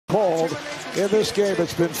called in this game.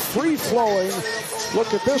 It's been free-flowing.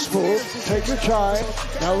 Look at this move. Take your time.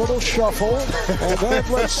 Now a little shuffle. And then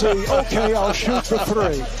let's see. Okay, I'll shoot the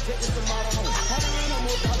three.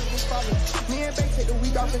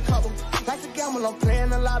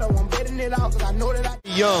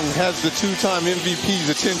 Young has the two-time MVP's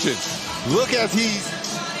attention. Look as he's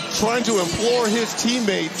trying to implore his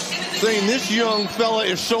teammates, saying this young fella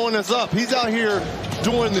is showing us up. He's out here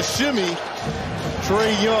doing the shimmy.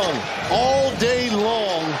 Trae Young all day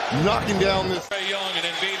long knocking down this. Trae Young and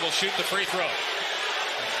Embiid will shoot the free throw.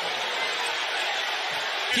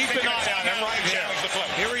 Keep an eye on him right here.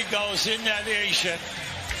 Here he goes in that Asian.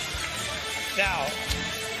 Now,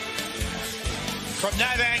 from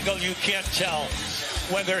that angle, you can't tell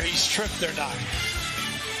whether he's tripped or not.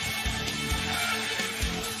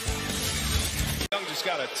 Young just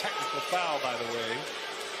got a technical foul, by the way.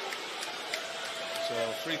 So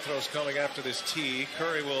free throws coming after this tee.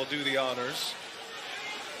 Curry will do the honors.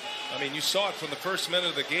 I mean, you saw it from the first minute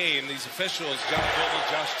of the game. These officials, John Goldman,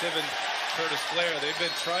 Josh Tiven, Curtis Blair, they've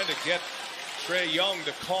been trying to get Trae Young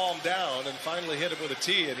to calm down and finally hit him with a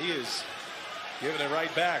tee, and he is giving it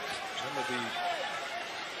right back. Remember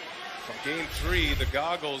from game 3, the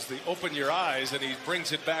goggles, the open your eyes, and he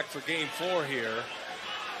brings it back for game 4 here.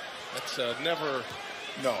 That's never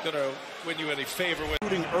going to win you any favor.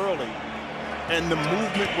 Shooting early, and the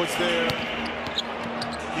movement was there.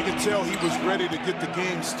 You can tell he was ready to get the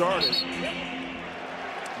game started.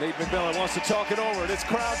 Nate McMillan wants to talk it over. This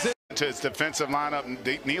crowd's in. To his defensive lineup,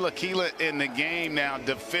 Ntilikina in the game now,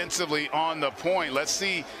 defensively on the point. Let's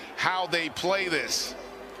see how they play this.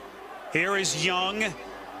 Here is Young,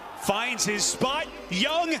 finds his spot.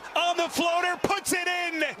 Young on the floater, puts it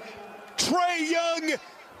in. Trae Young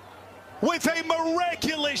with a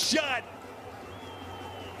miraculous shot.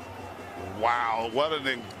 Wow, what an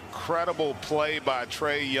incredible play by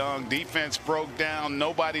Trae Young. Defense broke down,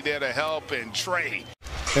 nobody there to help, and Trae.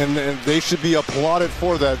 And they should be applauded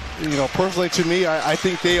for that. You know, personally to me, I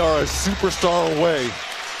think they are a superstar away.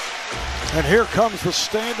 And here comes the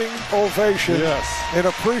standing ovation in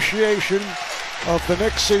appreciation of the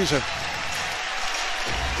Knicks season.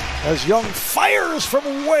 As Young fires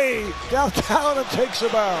from way downtown and takes a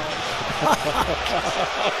bow.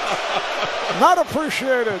 Not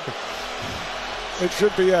appreciated. It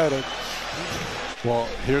should be added. Well,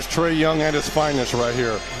 here's Trae Young at his finest right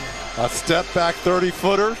here. A step back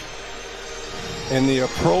 30-footer. And the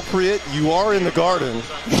appropriate, you are in the garden,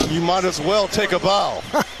 you might as well take a bow.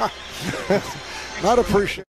 Not appreciated.